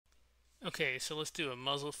Okay, so let's do a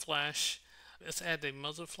muzzle flash. Let's add the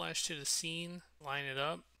muzzle flash to the scene, line it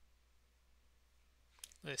up.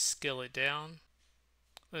 Let's scale it down.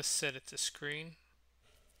 Let's set it to screen.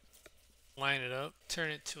 Line it up.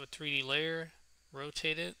 Turn it to a 3D layer.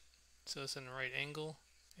 Rotate it so it's in the right angle.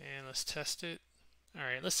 And let's test it.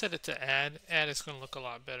 Alright, let's set it to add. Add is going to look a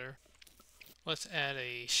lot better. Let's add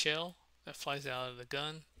a shell that flies out of the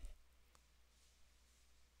gun.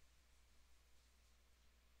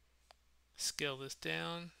 Scale this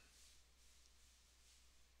down.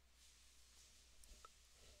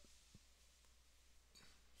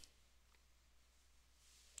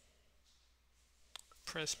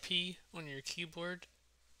 Press P on your keyboard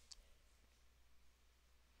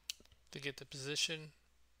to get the position,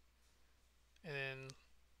 and then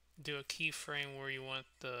do a keyframe where you want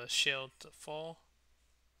the shell to fall.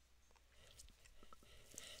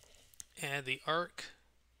 Add the arc.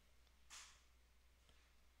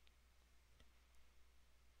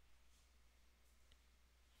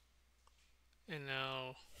 And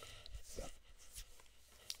now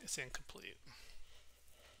it's incomplete.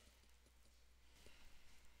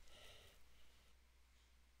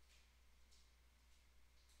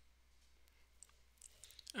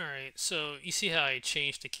 Alright, so you see how I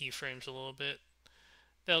changed the keyframes a little bit?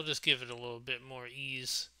 That'll just give it a little bit more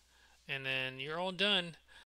ease. And then you're all done.